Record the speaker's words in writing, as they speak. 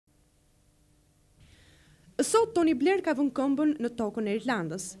Sot Toni Bler ka vënë këmbën në tokën e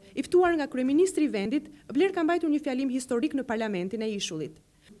Irlandës. I ftuar nga kryeministri i vendit, Bler ka mbajtur një fjalim historik në Parlamentin e ishullit.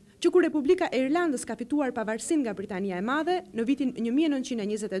 Qëkur Republika e Irlandës ka fituar pavarësinë nga Britania e Madhe në vitin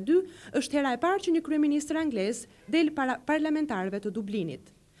 1922, është hera e parë që një kryeministër anglez del para parlamentarëve të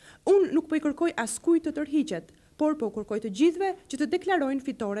Dublinit. Unë nuk po i kërkoj askujt të tërhiqet, por po kërkoj të gjithëve që të deklarojnë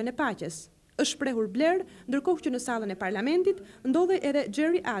fitoren e paqes. Është shprehur Bler, ndërkohë që në sallën e parlamentit ndodhej edhe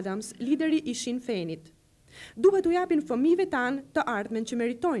Jerry Adams, lideri i Sinn Féinit. Duhet u japin fëmijëve tanë të ardhmen që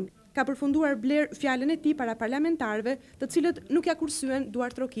meritojnë, ka përfunduar Bler fjalën e tij para parlamentarëve, të cilët nuk ja kursyen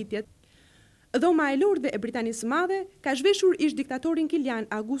duartrokitjet. Dhoma e Lordëve e Britanisë së Madhe ka zhveshur ish diktatorin kilian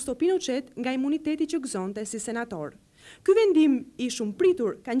Augusto Pinocet nga imuniteti që gëzonte si senator. Ky vendim i shumë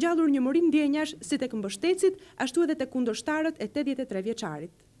pritur ka ngjallur një morim ndjenjash si tek mbështetësit, ashtu edhe tek kundërshtarët e 83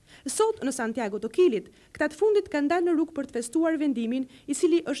 vjeçarit. Sot në Santiago të Kilit, këta të fundit kanë dalë në rrugë për të festuar vendimin, i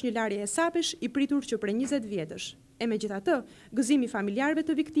cili është një larje e sapesh i pritur që prej 20 vjetësh. E megjithatë, gëzimi familjarëve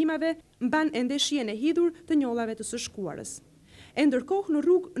të viktimave mban ende shihen e hidhur të njollave të së shkuarës. E ndërkohë në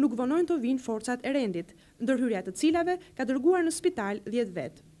rrugë nuk vonojnë të vinë forcat e rendit, ndërhyrja të cilave ka dërguar në spital 10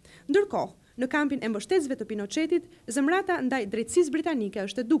 vetë. Ndërkohë, në kampin e mbështetësve të Pinocetit, zemrata ndaj drejtësisë britanike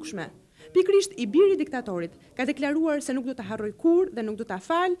është e dukshme. Pikrisht i biri diktatorit ka deklaruar se nuk do ta harroj kurrë dhe nuk do ta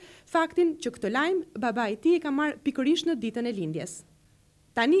fal faktin që këtë lajm babai i tij e ka marrë pikërisht në ditën e lindjes.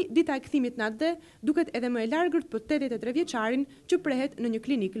 Tani dita e kthimit në Madhe duket edhe më e largët për 83 vjeçarin që prehet në një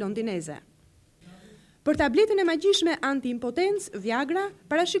klinikë londineze. Për tabletën e magjishme anti-impotencë, Viagra,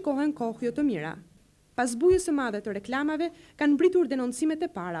 parashikohen kohë jo të mira. Pas bujës së madhe të reklamave, kanë mbritur denoncimet e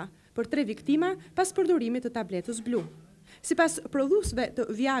para për 3 viktima pas përdorimit të tabletës blu. Sipas prodhuesve të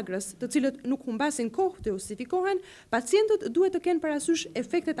Viagrës, të cilët nuk humbasin kohë të justifikohen, pacientët duhet të kenë parasysh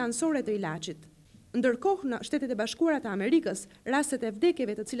efektet anësore të ilaçit. Ndërkohë në Shtetet e Bashkuara të Amerikës, rastet e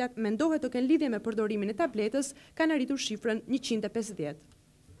vdekjeve të cilat mendohet të kenë lidhje me përdorimin e tabletës kanë arritur shifrën 150.